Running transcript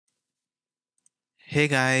Hey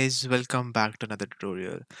guys, welcome back to another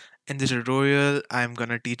tutorial. In this tutorial, I'm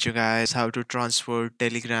gonna teach you guys how to transfer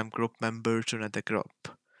Telegram group members to another group.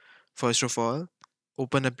 First of all,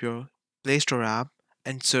 open up your Play Store app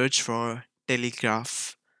and search for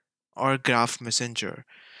Telegraph or Graph Messenger.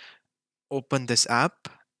 Open this app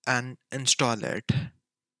and install it.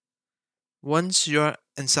 Once you're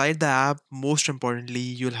inside the app, most importantly,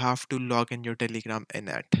 you'll have to log in your Telegram in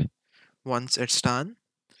it. Once it's done,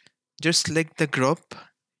 just select the group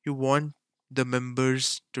you want the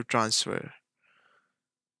members to transfer.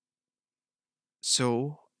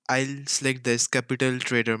 So I'll select this Capital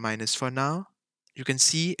Trader Minus for now. You can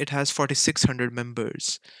see it has 4600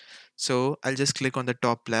 members. So I'll just click on the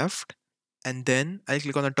top left and then I'll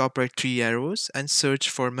click on the top right three arrows and search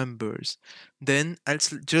for members. Then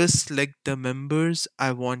just select the members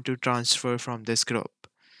I want to transfer from this group.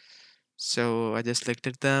 So I just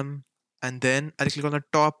selected them and then I'll click on the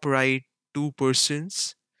top right two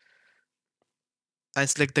persons and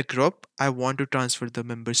select the group I want to transfer the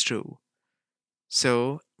members to.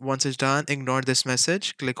 So once it's done, ignore this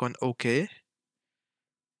message, click on OK,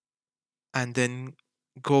 and then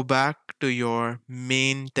go back to your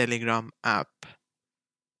main Telegram app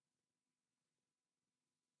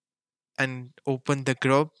and open the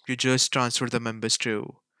group you just transferred the members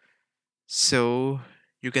to. So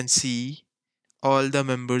you can see all the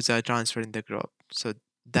members are transferred in the group. So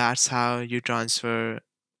that's how you transfer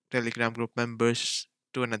Telegram group members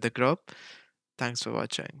to another group. Thanks for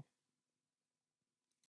watching.